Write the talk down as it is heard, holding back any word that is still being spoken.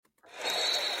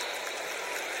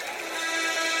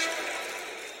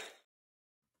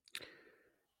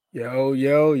Yo,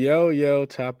 yo, yo, yo,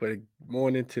 top of the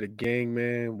morning to the gang,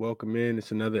 man. Welcome in.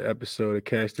 It's another episode of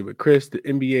Cashed It with Chris, the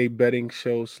NBA betting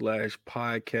show slash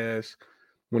podcast.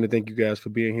 Want to thank you guys for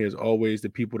being here as always. The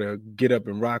people that get up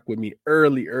and rock with me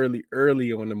early on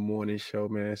the morning show,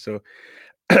 man. So,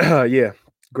 yeah,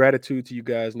 gratitude to you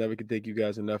guys. Never can thank you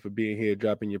guys enough for being here,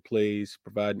 dropping your plays,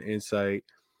 providing insight,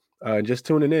 just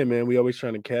tuning in, man. We always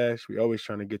trying to cash. We always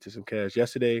trying to get to some cash.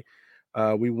 Yesterday,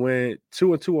 we went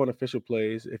 2-2 on official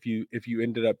plays. If you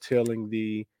ended up tailing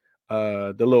the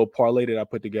little parlay that I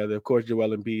put together, of course, Joel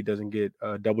Embiid doesn't get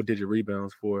double digit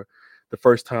rebounds for the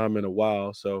first time in a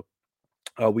while. So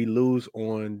we lose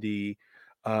on the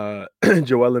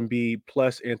Joel Embiid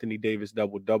plus Anthony Davis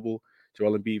double double.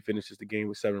 Joel Embiid finishes the game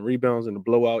with 7 rebounds in the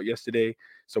blowout yesterday.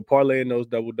 So parlaying those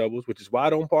double doubles, which is why I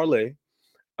don't parlay.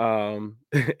 And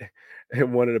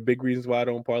one of the big reasons why I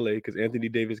don't parlay because Anthony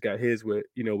Davis got his with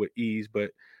ease,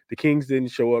 but the Kings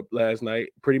didn't show up last night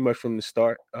pretty much from the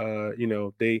start.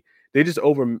 They just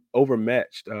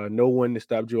overmatched. No one to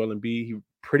stop Joel Embiid. He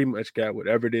pretty much got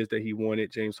whatever it is that he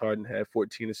wanted. James Harden had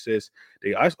 14 assists.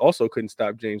 They also couldn't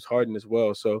stop James Harden as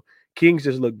well. So Kings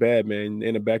just look bad, man,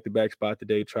 in a back-to-back spot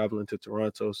today, traveling to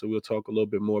Toronto. So we'll talk a little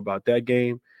bit more about that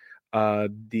game.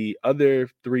 The other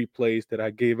three plays that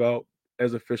I gave out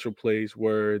as official plays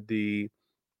were the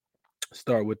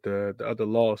start with the other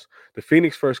loss. The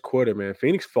Phoenix first quarter, man.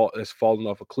 Phoenix has fallen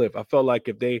off a cliff. I felt like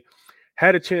if they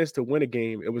had a chance to win a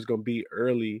game, it was going to be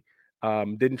early.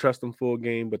 Didn't trust them full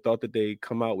game, but thought that they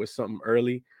come out with something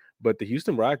early. But the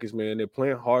Houston Rockets, man, they're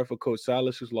playing hard for Coach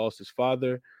Silas, who's lost his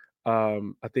father. I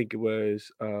think it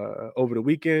was over the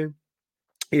weekend.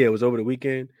 Yeah, it was over the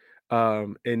weekend.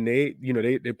 And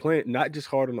they're playing not just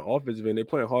hard on the offensive end, they're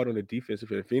playing hard on the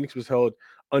defensive end. Phoenix was held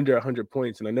under 100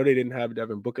 points, and I know they didn't have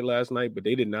Devin Booker last night, but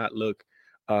they did not look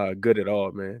good at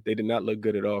all, man. They did not look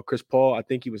good at all. Chris Paul, I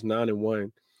think he was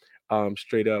 9-1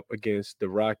 straight up against the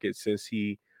Rockets since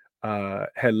he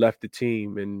had left the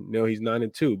team, and he's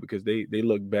 9-2 because they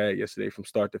looked bad yesterday from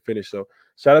start to finish. So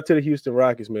shout out to the Houston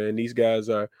Rockets, man. These guys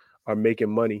are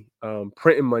making money,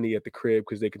 printing money at the crib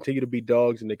because they continue to be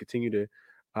dogs and they continue to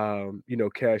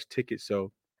cash tickets. So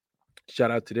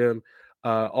shout out to them.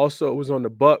 Also, it was on the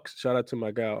Bucks. Shout out to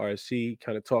my guy RC.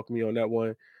 Kind of talked me on that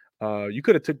one. You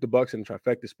could have took the Bucks in the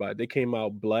trifecta spot. They came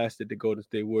out blasted the Golden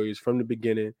State Warriors from the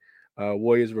beginning.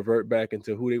 Warriors revert back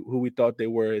into who we thought they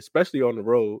were, especially on the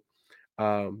road.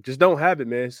 Just don't have it,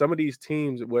 man. Some of these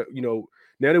teams, now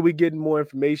that we're getting more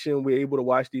information, we're able to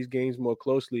watch these games more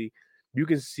closely. You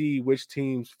can see which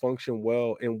teams function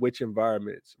well in which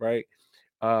environments, right?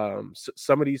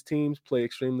 Some of these teams play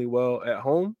extremely well at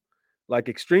home, like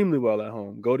extremely well at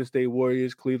home. Golden State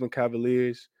Warriors, Cleveland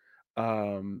Cavaliers,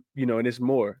 and it's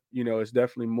more. It's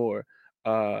definitely more.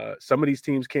 Some of these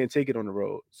teams can't take it on the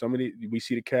road. We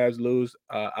see the Cavs lose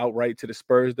outright to the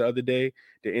Spurs the other day.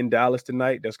 They're in Dallas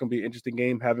tonight. That's going to be an interesting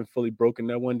game. Haven't fully broken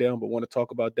that one down, but want to talk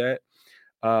about that.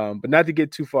 But not to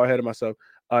get too far ahead of myself.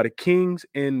 The Kings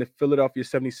and the Philadelphia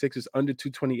 76ers under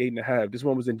 228.5. This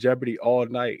one was in jeopardy all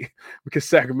night because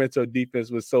Sacramento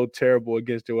defense was so terrible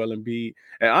against Joel Embiid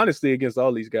and honestly against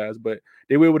all these guys. But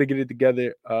they were able to get it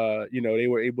together. They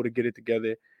were able to get it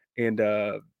together. And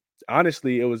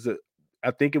honestly,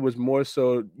 I think it was more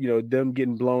so, them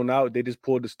getting blown out. They just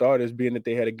pulled the starters, being that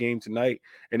they had a game tonight,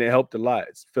 and it helped a lot.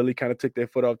 Philly kind of took their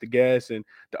foot off the gas, and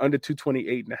the under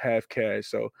 228.5 cash.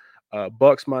 So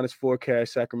Bucks -4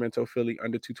 cash, Sacramento, Philly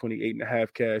under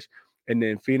 228.5 cash, and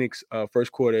then Phoenix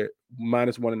first quarter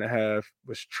 -1.5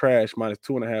 was trash,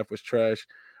 -2.5 was trash,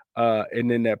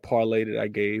 and then that parlay that I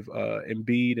gave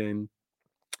Embiid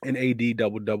and AD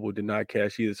double double did not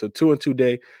cash either. So 2-2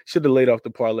 day should have laid off the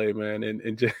parlay, man,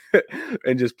 and just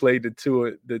and just played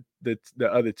the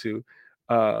other two,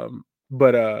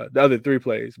 but the other three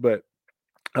plays, but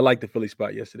I like the Philly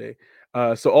spot yesterday.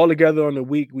 So all together on the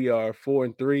week, we are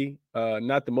 4-3.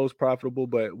 Not the most profitable,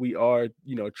 but we are,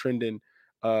 trending.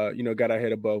 Got our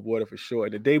head above water for sure.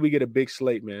 And today we get a big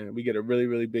slate, man. We get a really,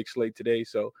 really big slate today.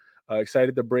 So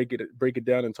excited to break it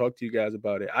down and talk to you guys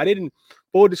about it.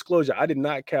 Full disclosure, I did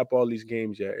not cap all these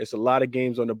games yet. It's a lot of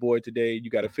games on the board today. You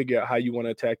got to figure out how you want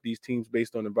to attack these teams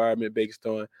based on environment, based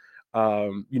on,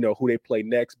 who they play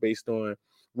next, based on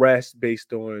rest,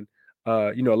 based on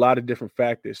a lot of different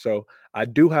factors. So I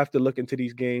do have to look into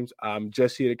these games. I'm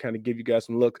just here to kind of give you guys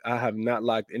some look. I have not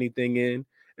locked anything in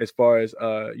as far as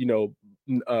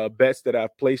bets that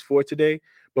I've placed for today,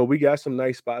 but we got some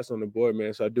nice spots on the board,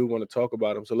 man. So I do want to talk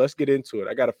about them. So let's get into it.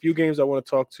 I got a few games I want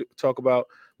to talk about.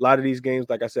 A lot of these games,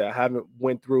 like I said, I haven't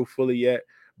went through fully yet,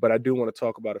 but I do want to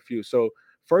talk about a few. So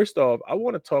first off, I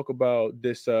want to talk about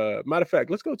this. Matter of fact,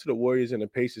 let's go to the Warriors and the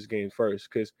Pacers game first,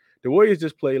 because the Warriors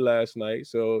just played last night,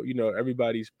 so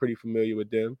everybody's pretty familiar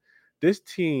with them. This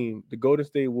team, the Golden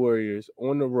State Warriors,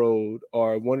 on the road,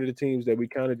 are one of the teams that we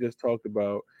kind of just talked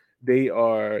about. They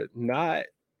are not.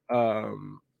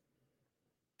 Um,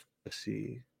 let's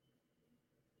see.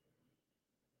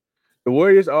 The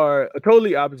Warriors are a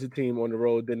totally opposite team on the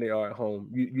road than they are at home.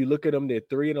 You look at them; they're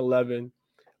 3-11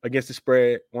 against the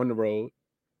spread on the road.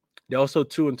 They're also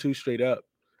 2-2 straight up.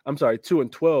 I'm sorry,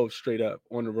 2-12 straight up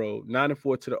on the road,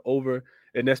 9-4 to the over,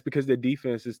 and that's because their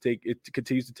defense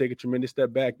continues to take a tremendous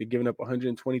step back. They're giving up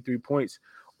 123 points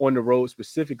on the road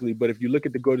specifically, but if you look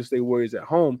at the Golden State Warriors at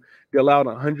home, they allowed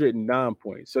 109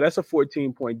 points. So that's a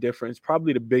 14-point difference,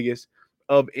 probably the biggest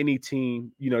of any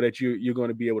team that you're going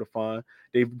to be able to find.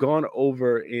 They've gone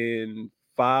over in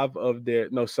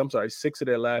six of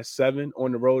their last seven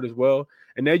on the road as well.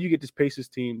 And now you get this Pacers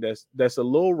team that's a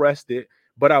little rested.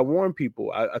 But I warn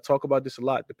people, I talk about this a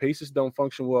lot. The Pacers don't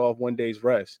function well off one day's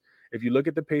rest. If you look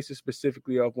at the Pacers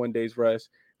specifically off one day's rest,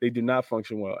 they do not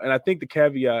function well. And I think the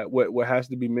caveat, what has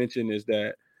to be mentioned is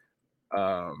that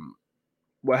um,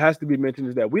 we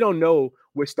don't know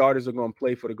which starters are going to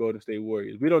play for the Golden State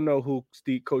Warriors. We don't know who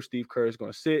Coach Steve Kerr is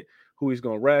going to sit, who he's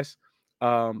going to rest.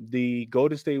 The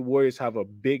Golden State Warriors have a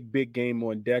big game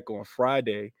on deck on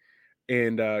Friday.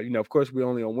 And, of course, we're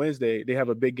only on Wednesday. They have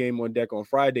a big game on deck on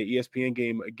Friday, ESPN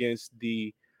game against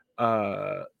the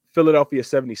Philadelphia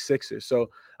 76ers. So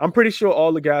I'm pretty sure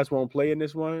all the guys won't play in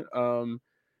this one.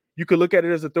 You could look at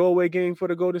it as a throwaway game for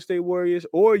the Golden State Warriors,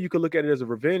 or you could look at it as a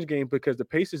revenge game because the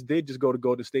Pacers did just go to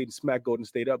Golden State and smack Golden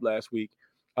State up last week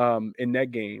in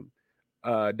that game.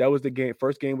 That was the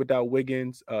first game without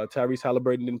Wiggins. Tyrese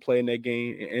Halliburton didn't play in that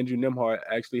game, and Andrew Nembhard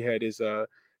actually had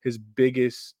his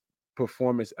biggest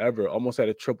performance ever. Almost had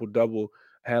a triple double,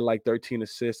 had like 13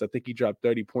 assists. I think he dropped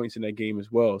 30 points in that game as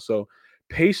well. So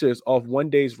Pacers off one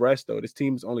day's rest though. This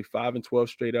team is only 5-12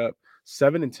 straight up,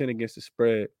 7-10 against the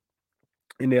spread,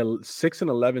 and they're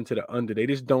 6-11 to the under. They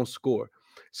just don't score.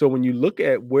 So when you look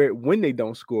at when they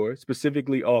don't score,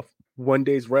 specifically off one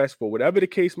day's rest, for whatever the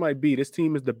case might be, this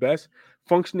team is the best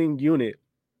functioning unit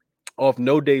off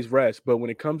no day's rest. But when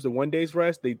it comes to one day's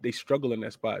rest, they struggle in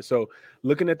that spot. So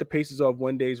looking at the Pacers off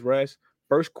one day's rest,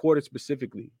 first quarter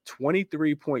specifically,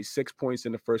 23.6 points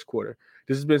in the first quarter.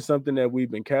 This has been something that we've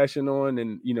been cashing on,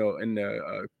 and in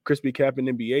the Crispy Cap and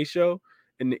NBA show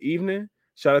in the evening.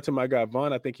 Shout out to my guy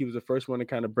Vaughn. I think he was the first one to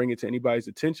kind of bring it to anybody's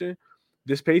attention.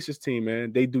 This Pacers team,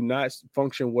 man, they do not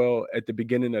function well at the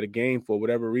beginning of the game for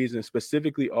whatever reason,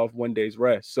 specifically off one day's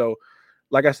rest. So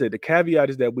like I said, the caveat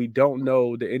is that we don't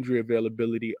know the injury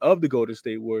availability of the Golden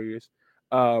State Warriors.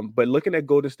 But looking at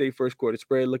Golden State first quarter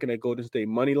spread, looking at Golden State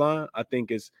money line, I think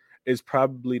is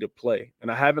probably the play. And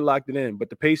I haven't locked it in, but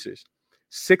the Pacers,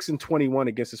 6-21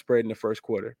 against the spread in the first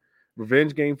quarter.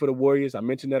 Revenge game for the Warriors. I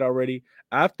mentioned that already.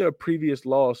 After a previous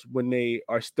loss, when they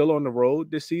are still on the road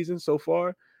this season so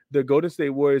far, the Golden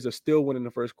State Warriors are still winning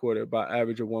the first quarter by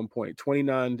average of 1 point,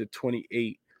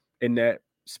 29-28 in that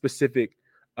specific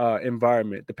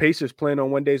environment. The Pacers playing on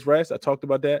one day's rest. I talked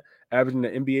about that, averaging the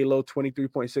NBA low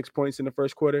 23.6 points in the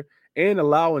first quarter and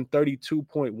allowing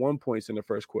 32.1 points in the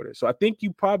first quarter. So I think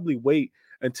you probably wait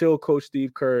until Coach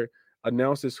Steve Kerr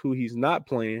announces who he's not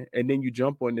playing, and then you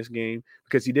jump on this game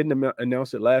because he didn't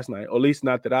announce it last night, or at least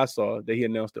not that I saw that he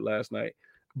announced it last night.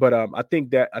 But I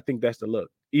think that's the look.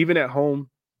 Even at home,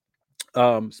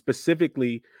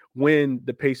 specifically when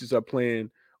the Pacers are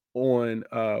playing on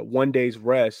one day's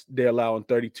rest, they're allowing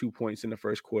 32 points in the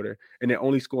first quarter, and they're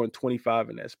only scoring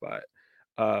 25 in that spot.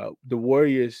 The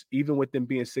Warriors, even with them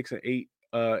being 6-8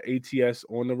 ATS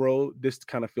on the road, this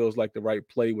kind of feels like the right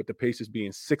play with the Pacers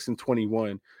being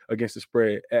 6-21 against the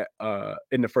spread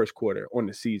in the first quarter on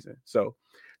the season. So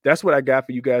that's what I got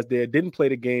for you guys there. Didn't play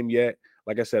the game yet.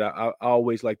 Like I said, I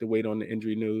always like to wait on the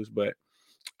injury news, but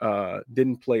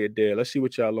didn't play it there. Let's see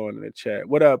what y'all on in the chat.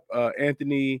 What up?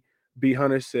 Anthony B.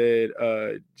 Hunter said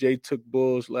Jay took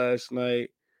Bulls last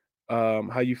night.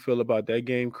 How you feel about that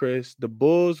game, Chris? The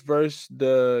Bulls versus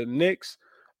the Knicks.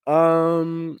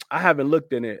 I haven't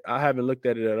looked in it. I haven't looked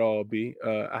at it at all, B.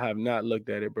 I have not looked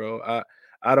at it, bro.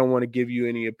 I don't want to give you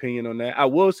any opinion on that. I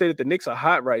will say that the Knicks are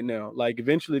hot right now. Like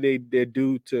eventually they're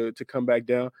due to come back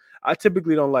down. I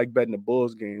typically don't like betting the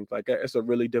Bulls games. Like it's a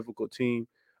really difficult team.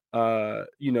 They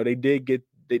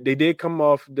did come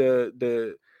off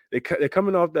they're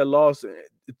coming off that loss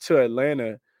to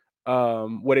Atlanta,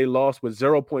 where they lost with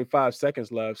 0.5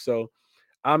 seconds left. So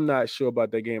I'm not sure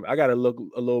about that game. I got to look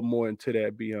a little more into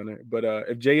that, be on it. But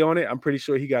if Jay on it, I'm pretty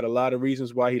sure he got a lot of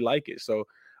reasons why he like it. So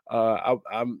I'm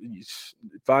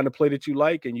find a play that you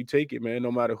like and you take it, man.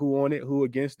 No matter who on it, who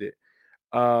against it.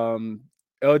 Um,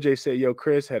 LJ said, "Yo,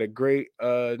 Chris had a great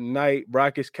night.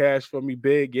 Rockets cash for me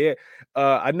big. Yeah,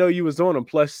 I know you was on him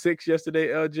 +6 yesterday,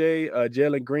 LJ.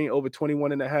 Jalen Green over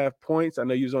 21 and a half points. I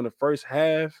know you was on the first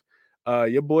half.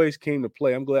 Your boys came to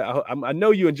play. I'm glad. I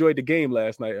know you enjoyed the game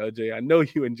last night, LJ. I know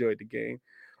you enjoyed the game.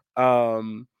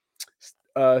 Um,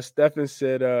 Stefan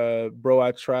said, bro,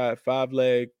 I tried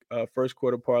 5-leg first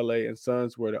quarter parlay and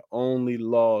Suns were the only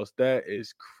loss. That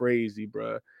is crazy,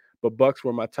 bro. But Bucks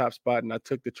were my top spot and I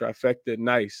took the trifecta.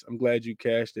 Nice. I'm glad you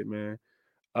cashed it, man.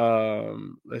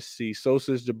 Let's see.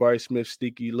 Sosa's Jabari Smith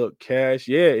sneaky look cash.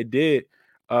 Yeah, it did.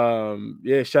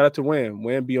 Yeah, shout out to Wham.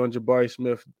 Wham be on Jabari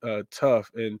Smith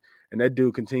tough. And that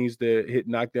dude continues to hit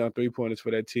knockdown 3-pointers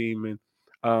for that team.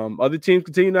 And other teams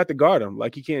continue not to guard him.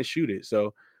 Like he can't shoot it.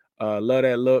 So love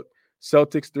that look.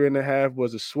 Celtics 3.5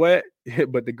 was a sweat,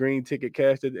 but the green ticket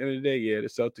cashed at the end of the day. Yeah, the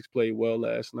Celtics played well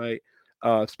last night.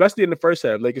 Especially in the first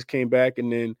half. Lakers came back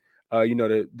and then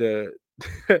the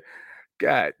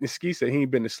God, Ski said he ain't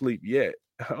been to sleep yet.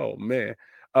 Oh man.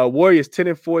 Warriors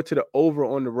 10-4 to the over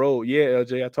on the road. Yeah,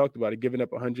 LJ, I talked about it, giving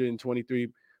up 123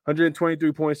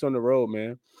 points on the road,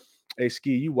 man. Hey,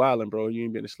 Ski, you wilding, bro. You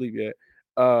ain't been to sleep yet.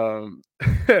 What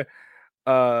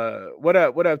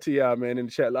up to y'all, man, in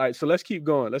the chat? All right, so let's keep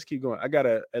going. I got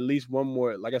at least one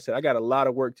more. Like I said, I got a lot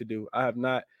of work to do. I have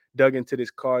not dug into this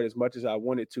card as much as I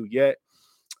wanted to yet.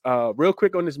 Real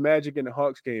quick on this Magic and the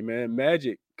Hawks game, man.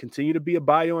 Magic continue to be a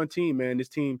buy-on team, man. This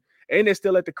team, and they're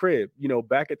still at the crib,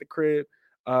 back at the crib.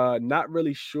 Not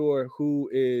really sure who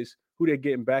they're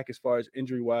getting back as far as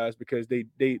injury wise, because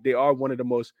they are one of the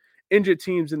most injured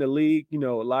teams in the league. A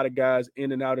lot of guys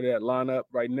in and out of that lineup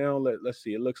right now. Let's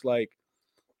see. It looks like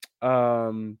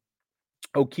Okiki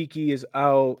is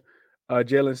out.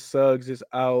 Jalen Suggs is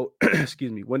out.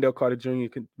 Excuse me. Wendell Carter Jr.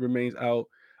 remains out.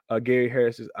 Gary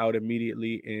Harris is out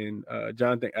immediately, and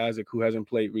Jonathan Isaac, who hasn't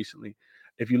played recently.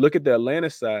 If you look at the Atlanta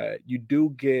side, you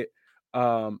do get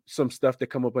some stuff that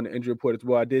come up on the injury report as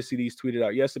well. I did see these tweeted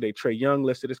out yesterday. Trae Young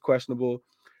listed as questionable.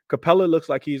 Capella looks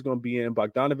like he's going to be in.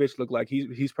 Bogdanovich looked like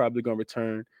he's probably going to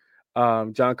return.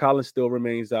 John Collins still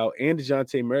remains out, and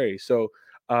DeJounte Murray. So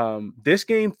this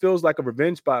game feels like a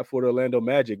revenge spot for the Orlando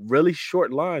Magic. Really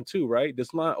short line too, right?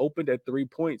 This line opened at 3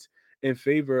 points in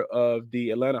favor of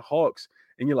the Atlanta Hawks.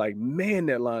 And you're like, man,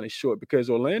 that line is short because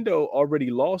Orlando already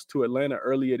lost to Atlanta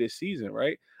earlier this season,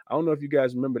 right? I don't know if you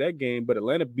guys remember that game, but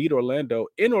Atlanta beat Orlando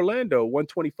in Orlando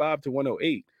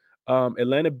 125-108.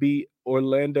 Atlanta beat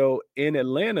Orlando in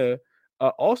Atlanta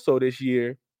also this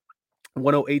year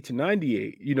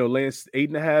 108-98. Laying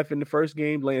 8.5 in the first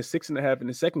game, laying 6.5 in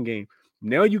the second game.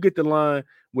 Now you get the line,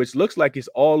 which looks like it's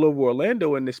all over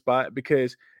Orlando in this spot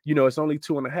because it's only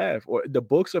 2.5. Or the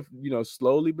books are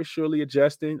slowly but surely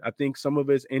adjusting. I think some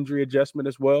of it's injury adjustment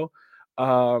as well.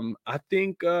 I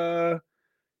think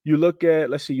you look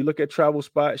at travel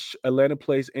spots. Atlanta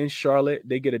plays in Charlotte.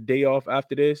 They get a day off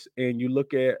after this. And you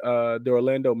look at the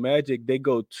Orlando Magic, they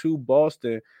go to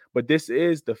Boston. But this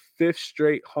is the 5th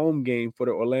straight home game for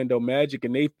the Orlando Magic,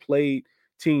 and they've played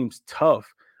teams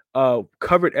tough.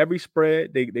 Covered every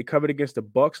spread. They covered against the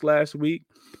Bucks last week.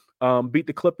 Beat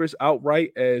the Clippers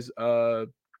outright as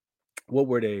what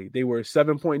were they? They were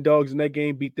 7-point dogs in that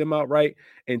game, beat them outright,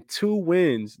 and 2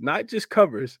 wins, not just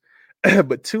covers,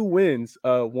 but 2 wins.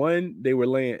 One, they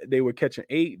were catching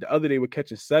 8, the other they were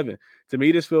catching 7. To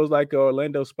me, this feels like an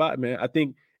Orlando spot, man. I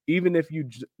think even if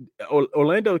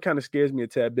Orlando kind of scares me a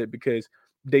tad bit because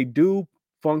they do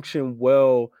function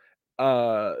well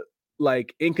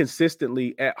like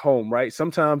inconsistently at home, right?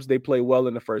 Sometimes they play well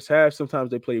in the first half,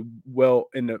 sometimes they play well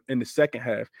in the second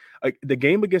half. Like the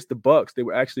game against the Bucks, they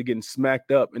were actually getting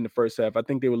smacked up in the first half. I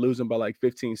think they were losing by like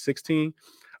 15, 16.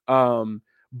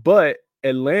 But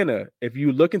Atlanta, if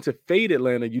you're looking to fade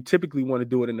Atlanta, you typically want to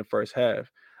do it in the first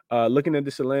half. Looking at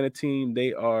this Atlanta team,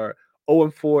 they are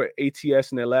 0-4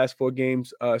 ATS in their last 4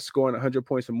 games, scoring 100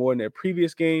 points or more in their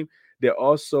previous game. They're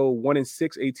also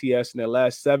 1-6 ATS in their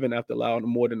last 7 after allowing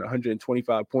more than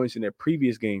 125 points in their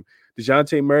previous game.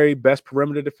 DeJounte Murray, best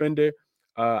perimeter defender.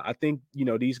 I think,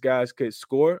 these guys could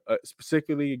score,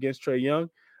 specifically against Trae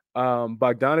Young.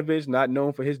 Bogdanovich, not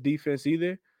known for his defense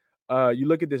either. You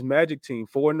look at this Magic team,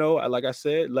 4-0, like I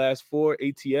said, last 4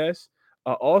 ATS.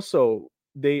 Also,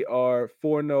 they are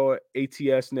 4-0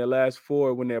 ATS in their last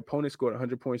 4 when their opponent scored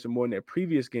 100 points or more in their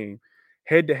previous game.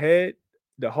 Head-to-head,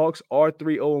 the Hawks are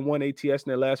 3-0-1 ATS in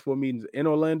their last 4 meetings in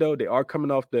Orlando. They are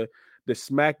coming off the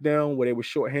smackdown where they were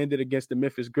shorthanded against the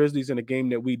Memphis Grizzlies in a game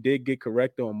that we did get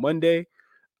correct on Monday.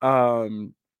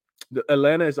 The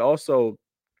Atlanta is also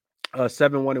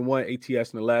 7-1-1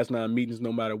 ATS in the last 9 meetings,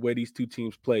 no matter where these two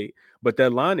teams played. But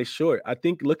that line is short. I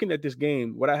think looking at this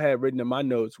game, what I had written in my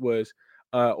notes was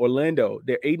Orlando.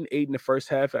 They're 8-8 in the first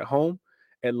half at home.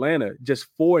 Atlanta just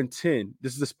 4-10.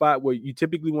 This is a spot where you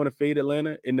typically want to fade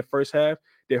Atlanta in the first half.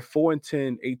 They're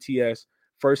 4-10 ATS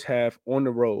first half on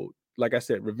the road. Like I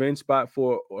said, revenge spot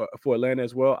for Atlanta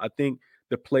as well. I think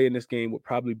the play in this game would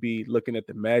probably be looking at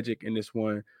the Magic in this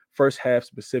one first half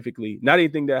specifically. Not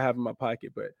anything that I have in my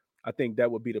pocket, but I think that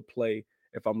would be the play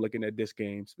if I'm looking at this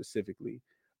game specifically.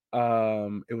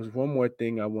 It was one more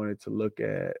thing I wanted to look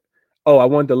at. Oh, I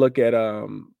wanted to look at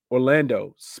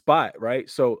Orlando spot, right?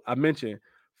 So I mentioned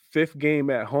fifth game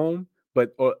at home,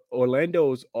 but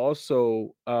Orlando is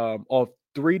also off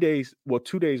 3 days, well,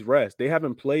 2 days rest. They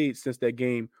haven't played since that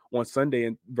game on Sunday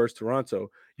in versus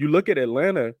Toronto. You look at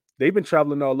Atlanta, they've been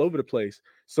traveling all over the place.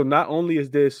 So not only is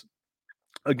this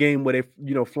a game where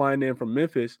they flying in from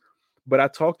Memphis, but I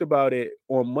talked about it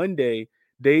on Monday.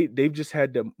 They've just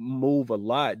had to move a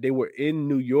lot. They were in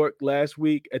New York last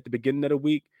week at the beginning of the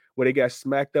week where they got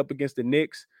smacked up against the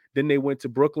Knicks. Then they went to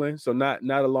Brooklyn, so not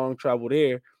a long travel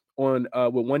there. On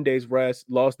with 1 day's rest,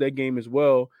 lost that game as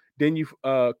well. Then you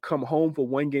come home for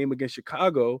one game against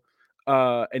Chicago,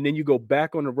 and then you go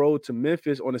back on the road to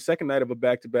Memphis on the second night of a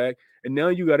back-to-back, and now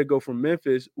you got to go from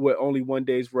Memphis with only 1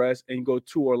 day's rest and go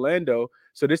to Orlando.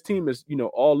 So this team is,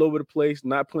 all over the place,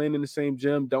 not playing in the same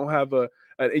gym, don't have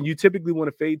and you typically want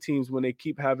to fade teams when they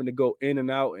keep having to go in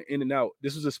and out and in and out.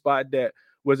 This was a spot that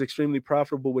was extremely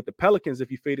profitable with the Pelicans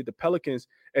if you faded the Pelicans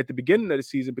at the beginning of the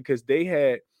season because they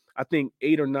had, I think,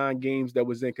 8 or 9 games that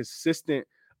was in consistent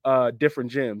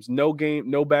different gyms.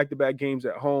 No back-to-back games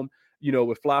at home,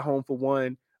 with fly home for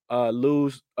one,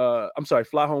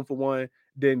 fly home for one,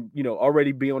 then,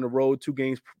 already be on the road 2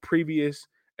 games previous,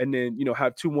 and then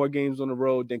have 2 more games on the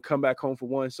road, then come back home for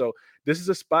one. So this is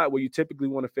a spot where you typically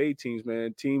want to fade teams,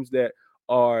 man. Teams that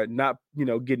are not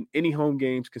getting any home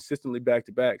games consistently back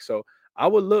to back. So I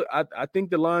would look. I think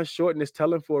the line's short and it's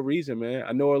telling for a reason, man.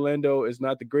 I know Orlando is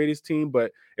not the greatest team,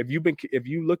 but if you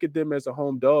look at them as a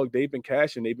home dog, they've been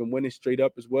cashing. They've been winning straight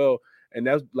up as well. And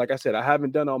that's, like I said, I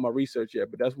haven't done all my research yet,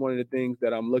 but that's one of the things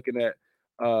that I'm looking at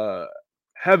uh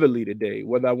heavily today,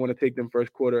 whether I want to take them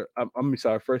first quarter, I'm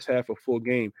sorry, first half or full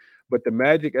game. But the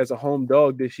Magic as a home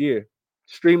dog this year,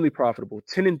 extremely profitable,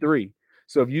 10-3.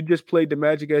 So if you just played the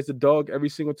Magic as the dog every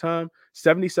single time,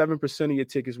 77% of your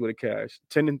tickets would have cashed,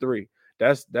 10-3.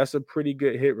 That's a pretty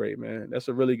good hit rate, man. That's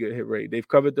a really good hit rate. They've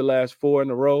covered the last 4 in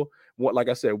a row. Like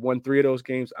I said, won 3 of those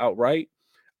games outright.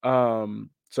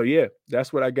 So yeah,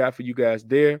 that's what I got for you guys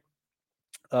there.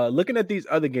 Looking at these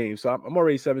other games, so I'm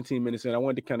already 17 minutes in. I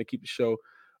wanted to kind of keep the show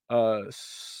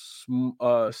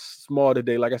small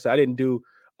today. Like I said, I didn't do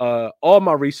all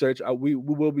my research. We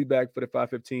will be back for the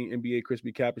 5:15 NBA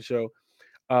Crispy Kappa show.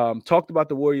 Talked about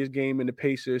the Warriors game and the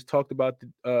Pacers. Talked about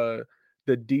the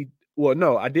D. Well,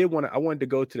 no, I wanted to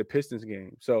go to the Pistons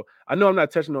game. So I know I'm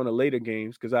not touching on the later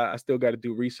games because I still got to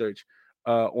do research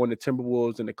on the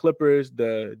Timberwolves and the Clippers,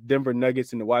 the Denver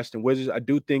Nuggets and the Washington Wizards. I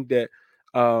do think that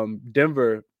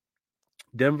Denver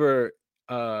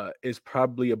is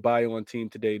probably a buy-on team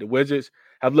today. The Wizards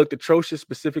have looked atrocious,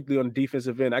 specifically on the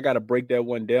defensive end. I got to break that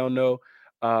one down though.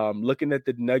 Looking at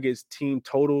the Nuggets team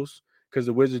totals, because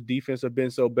the Wizards defense have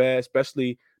been so bad,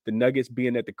 especially the Nuggets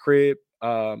being at the crib.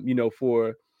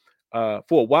 For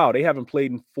a while, they haven't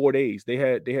played in 4 days. They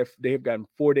have gotten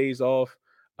 4 days off.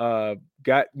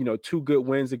 Got 2 good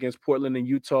wins against Portland and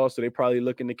Utah, so they're probably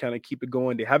looking to kind of keep it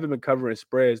going. They haven't been covering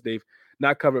spreads. They've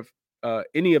not covered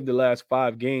any of the last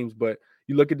 5 games. But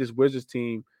you look at this Wizards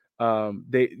team,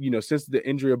 they since the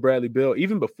injury of Bradley Beal,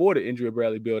 even before the injury of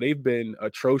Bradley Beal, they've been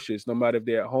atrocious. No matter if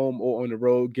they're at home or on the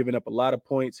road, giving up a lot of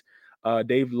points.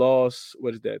 They've lost,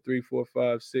 what is that, 3, 4,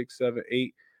 5, 6, 7,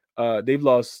 8. They've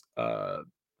lost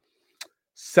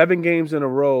 7 games in a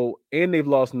row, and they've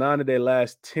lost 9 of their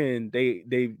last 10. They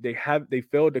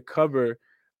failed to cover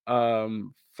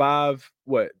 5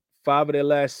 of their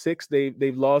last 6.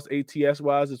 They've lost ATS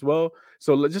wise as well.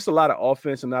 So just a lot of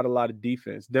offense and not a lot of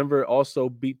defense. Denver also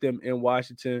beat them in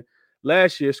Washington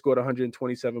last year, scored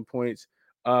 127 points.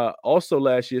 Also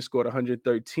last year scored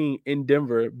 113 in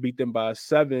Denver, beat them by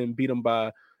 7, beat them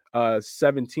by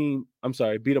 17. I'm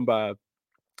sorry, beat them by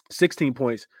 16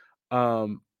 points.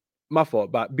 My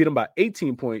fault, but beat them by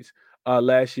 18 points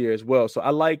last year as well. So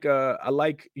I like gotta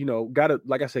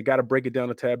break it down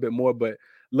a tad bit more. But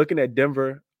looking at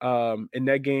Denver in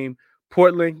that game,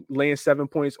 Portland laying 7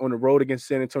 points on the road against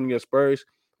San Antonio Spurs.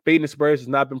 Fading the Spurs has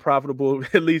not been profitable,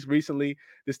 at least recently.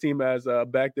 This team has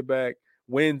back-to-back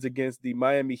wins against the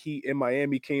Miami Heat in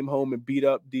Miami, came home and beat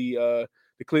up the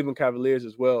Cleveland Cavaliers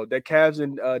as well. That Cavs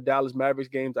and Dallas Mavericks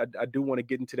games, I do want to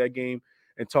get into that game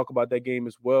and talk about that game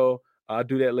as well. I'll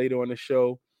do that later on the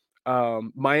show.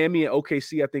 Miami and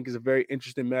OKC, I think, is a very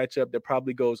interesting matchup that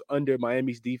probably goes under.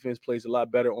 Miami's defense plays a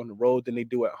lot better on the road than they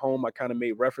do at home. I kind of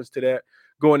made reference to that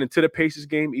going into the Pacers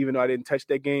game, even though I didn't touch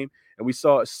that game. And we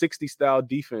saw a 60 style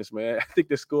defense, man. I think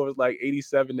the score was like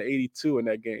 87 to 82 in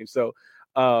that game. So,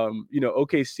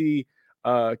 OKC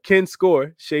can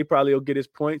score. Shea probably will get his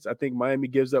points. I think Miami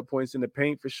gives up points in the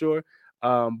paint for sure.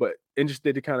 But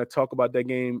interested to kind of talk about that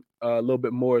game a little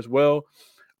bit more as well.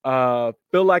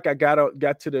 Feel like I got to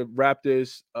the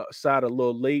Raptors side a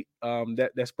little late.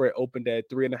 That spread opened at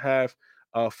 3.5.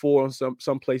 4 on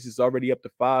some places, already up to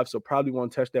 5. So probably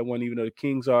won't touch that one, even though the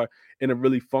Kings are in a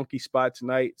really funky spot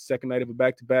tonight. Second night of a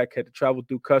back-to-back, had to travel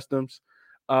through customs.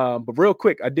 But real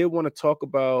quick, I did want to talk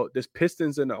about this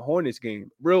Pistons and the Hornets game.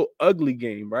 Real ugly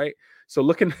game, right? So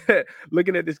looking at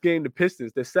this game, the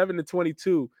Pistons, they're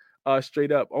 7-22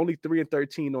 straight up, only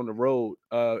 3-13 on the road.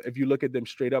 If you look at them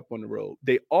straight up on the road,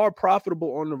 they are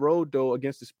profitable on the road though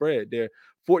against the spread. They're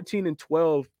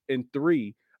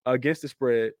 14-12-3 against the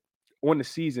spread on the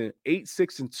season,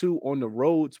 8-6-2 on the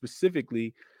road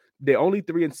specifically. They're only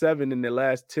 3-7 in their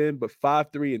last 10, but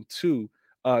 5-3-2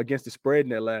 against the spread in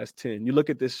their last 10. You look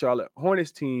at this Charlotte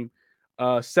Hornets team,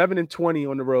 7-20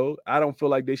 on the road. I don't feel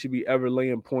like they should be ever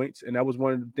laying points, and that was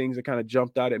one of the things that kind of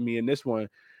jumped out at me in this one.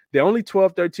 They're only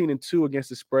 12-13-2 against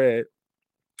the spread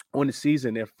on the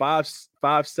season. They're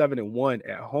 5-7-1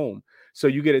 at home. So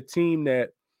you get a team that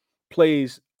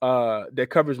plays that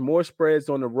covers more spreads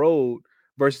on the road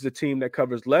versus a team that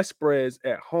covers less spreads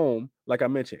at home. Like I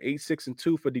mentioned,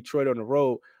 8-6-2 for Detroit on the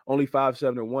road, only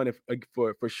 5-7-1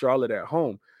 for Charlotte at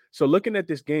home. So looking at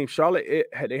this game, Charlotte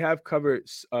they have covered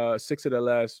 6 of the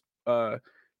last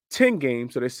 10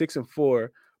 games, so they're 6-4,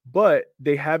 but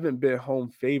they haven't been home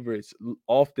favorites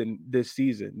often this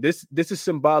season. This is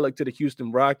symbolic to the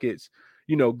Houston Rockets,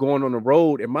 going on the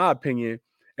road, in my opinion,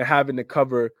 and having to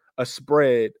cover a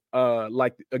spread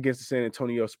like against the San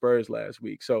Antonio Spurs last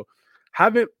week. So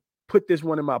haven't put this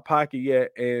one in my pocket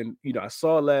yet. And, I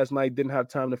saw it last night, didn't have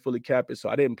time to fully cap it, so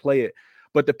I didn't play it.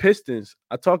 But the Pistons,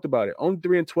 I talked about it, only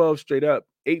 3-12 straight up,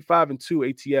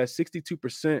 8-5-2 ATS,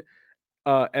 62%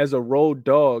 as a road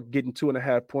dog, getting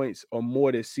 2.5 points or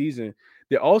more this season.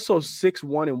 They're also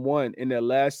 6-1-1 in their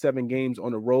last 7 games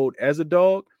on the road as a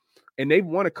dog, and they've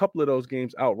won a couple of those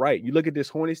games outright. You look at this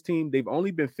Hornets team, they've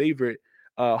only been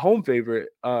home favorite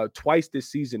twice this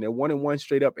season. They're 1-1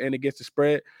 straight up and against the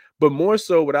spread. But more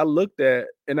so, what I looked at,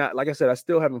 and like I said, I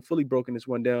still haven't fully broken this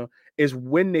one down, is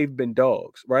when they've been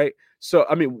dogs, right? So,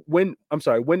 when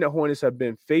the Hornets have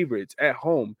been favorites at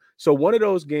home. So one of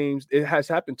those games, it has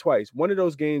happened twice. One of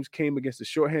those games came against the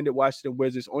shorthanded Washington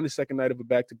Wizards on the second night of a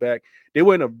back-to-back. They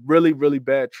were in a really, really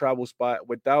bad travel spot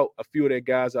without a few of their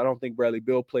guys. I don't think Bradley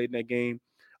Beal played in that game.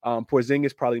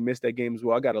 Porzingis probably missed that game as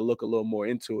well. I got to look a little more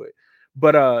into it.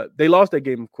 But they lost that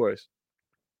game, of course.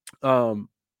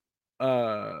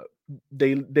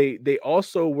 They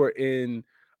also were in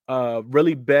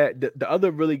really bad. The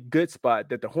other really good spot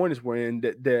that the Hornets were in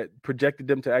that projected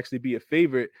them to actually be a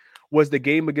favorite was the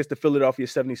game against the Philadelphia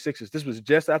 76ers. This was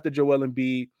just after Joel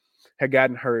Embiid had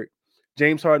gotten hurt.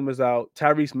 James Harden was out.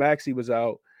 Tyrese Maxey was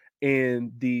out.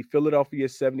 And the Philadelphia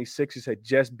 76ers had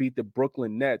just beat the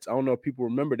Brooklyn Nets. I don't know if people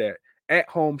remember that. At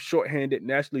home, shorthanded,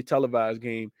 nationally televised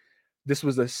game. This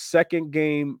was the second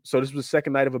game. So this was the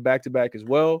second night of a back-to-back as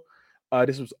well.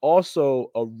 This was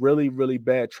also a really, really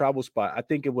bad travel spot. I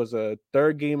think it was a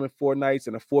third game in 4 nights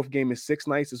and a fourth game in 6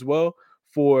 nights as well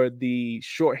for the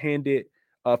shorthanded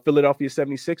Philadelphia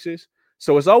 76ers.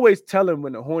 So it's always telling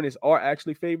when the Hornets are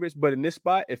actually favorites. But in this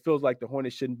spot, it feels like the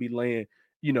Hornets shouldn't be laying,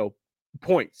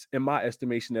 points in my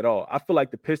estimation at all. I feel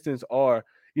like the Pistons are,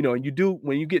 and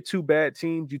when you get 2 bad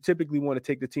teams, you typically want to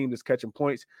take the team that's catching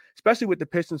points, especially with the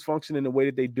Pistons functioning the way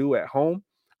that they do at home.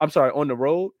 On the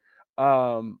road.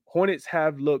 Hornets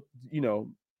have looked,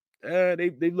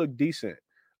 they've looked decent.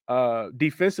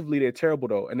 Defensively, they're terrible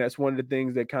though, and that's one of the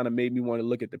things that kind of made me want to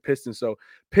look at the Pistons. So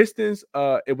Pistons,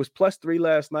 it was +3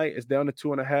 last night. It's down to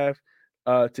 2.5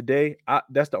 today.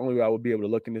 That's the only way I would be able to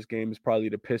look in this game is probably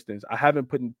the Pistons. I haven't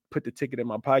put the ticket in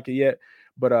my pocket yet,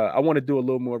 but I want to do a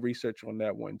little more research on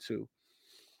that one too.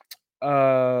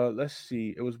 Let's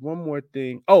see. It was one more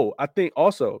thing. Oh, I think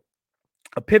also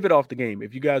a pivot off the game.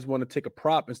 If you guys want to take a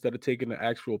prop instead of taking the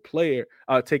actual player,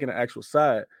 taking the actual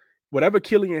side, whatever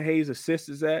Killian Hayes assist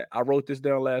is at, I wrote this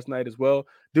down last night as well.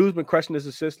 Dude's been crushing his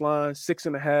assist line,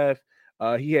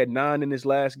 6.5. He had 9 in his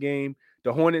last game.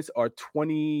 The Hornets are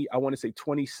 20, I want to say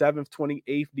 27th,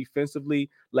 28th defensively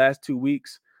last 2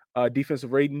 weeks,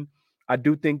 defensive rating. I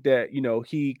do think that,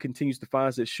 he continues to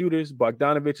find his shooters.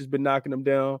 Bogdanovich has been knocking them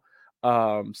down.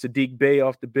 Sadiq Bey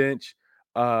off the bench.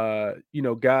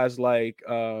 Guys like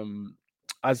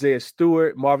Isaiah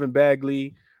Stewart, Marvin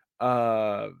Bagley,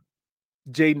 uh,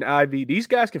 Jaden Ivey. These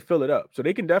guys can fill it up, so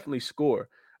they can definitely score.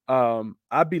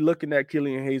 I'd be looking at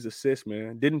Killian Hayes' assist,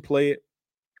 man. Didn't play it,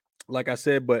 like I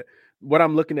said, but what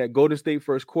I'm looking at, Golden State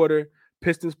first quarter,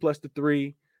 Pistons plus the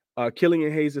 3.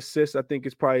 Killian Hayes assist, I think,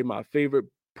 is probably my favorite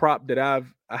prop that I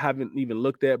haven't even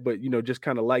looked at, but just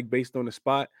kind of like based on the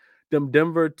spot. Them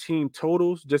Denver team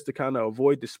totals, just to kind of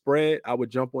avoid the spread, I would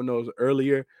jump on those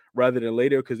earlier rather than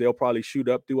later because they'll probably shoot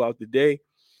up throughout the day,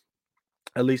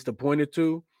 at least a point or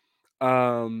two.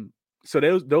 Um, so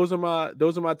those are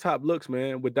my top looks,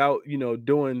 man, without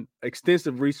doing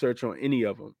extensive research on any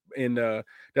of them. And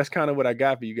that's kind of what I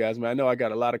got for you guys, man. I know I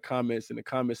got a lot of comments in the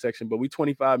comment section, but we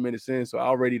 25 minutes in, so I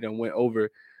already done went over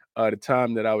the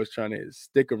time that I was trying to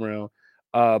stick around.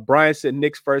 Brian said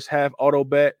Knicks first half auto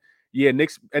bet. Yeah,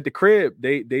 Knicks at the crib,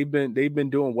 they've been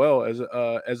doing well as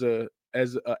at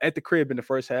the crib in the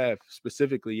first half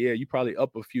specifically. Yeah, you probably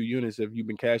up a few units if you've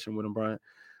been cashing with them, Brian.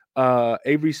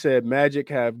 Avery said Magic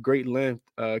have great length,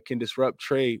 can disrupt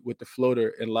Trey with the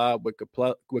floater and lob with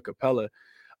Capella.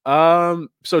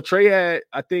 So Trey had,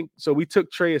 I think, so we took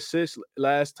Trey assists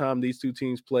last time these two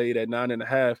teams played at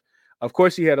 9.5. Of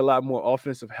course, he had a lot more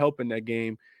offensive help in that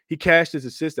game. He cashed his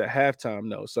assist at halftime,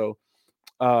 though. So,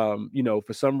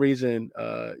 for some reason,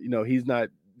 he's not.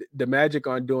 The Magic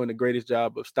aren't doing the greatest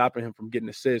job of stopping him from getting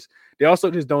assists. They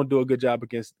also just don't do a good job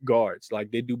against guards.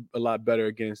 Like they do a lot better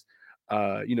against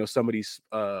some of these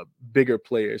bigger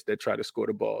players that try to score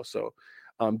the ball. So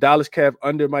Dallas Cav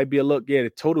under might be a look. Yeah, the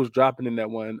total's dropping in that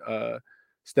one,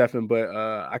 Stefan, but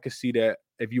I could see that.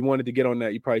 If you wanted to get on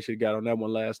that, you probably should have got on that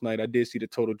one last night. I did see the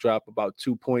total drop about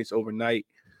 2 points overnight.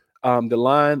 The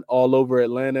line all over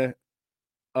Atlanta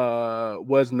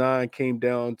was 9, came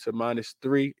down to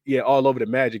 -3. Yeah, all over the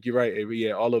Magic. You're right, Avery.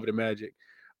 Yeah, all over the Magic.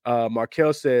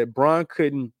 Markel said Bron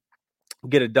couldn't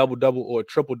get a double-double or a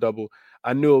triple-double.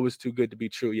 I knew it was too good to be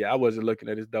true. Yeah, I wasn't looking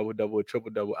at his double-double or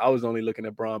triple-double. I was only looking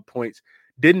at Bron points.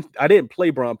 I didn't play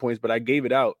Bron points, but I gave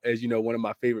it out as one of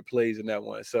my favorite plays in that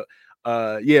one. So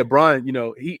yeah, Bron,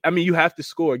 you have to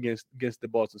score against the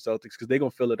Boston Celtics because they're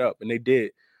gonna fill it up. And they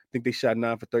did. I think they shot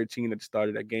 9 for 13 at the start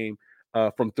of that game,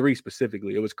 from 3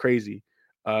 specifically. It was crazy.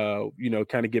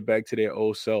 Kind of get back to their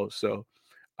old selves. So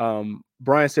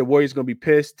Brian said Warriors going to be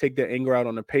pissed, take their anger out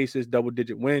on the Pacers,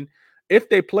 double-digit win. If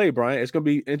they play, Brian, it's going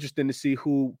to be interesting to see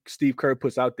who Steve Kerr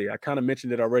puts out there. I kind of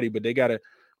mentioned it already, but they got a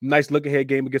nice look-ahead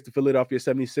game against the Philadelphia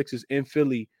 76ers in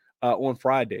Philly on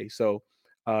Friday. So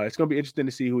it's going to be interesting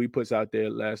to see who he puts out there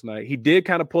last night. He did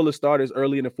kind of pull the starters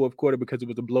early in the fourth quarter because it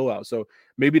was a blowout. So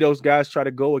maybe those guys try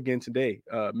to go again today.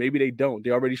 Maybe they don't.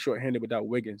 They're already shorthanded without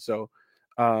Wiggins. So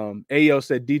Ayo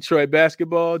said Detroit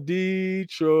basketball. Nah,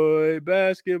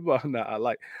 I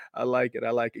like it.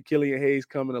 I like it. Killian Hayes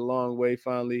coming a long way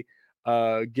finally.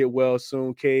 Get well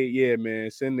soon, Cade. Yeah,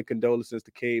 man. Send the condolences to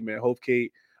Cade, man. Hope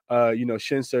Cade,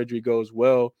 shin surgery goes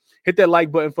well. Hit that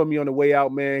like button for me on the way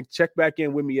out, man. Check back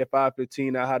in with me at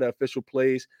 5:15 how the official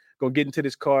plays. Gonna get into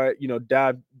this card,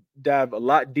 dive a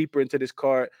lot deeper into this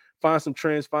card, find some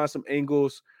trends, find some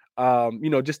angles.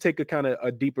 Just take a kind of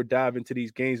a deeper dive into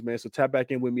these games, man. So tap back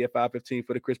in with me at 5:15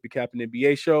 for the Crispy Captain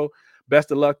NBA show.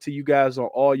 Best of luck to you guys on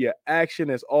all your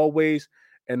action as always.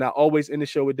 And I always end the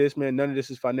show with this, man. None of this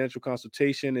is financial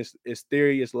consultation. It's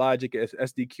theory, it's logic, it's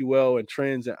SDQL and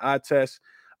trends and eye tests.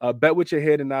 Bet with your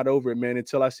head and not over it, man.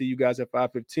 Until I see you guys at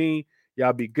 5:15,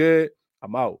 y'all be good.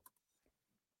 I'm out.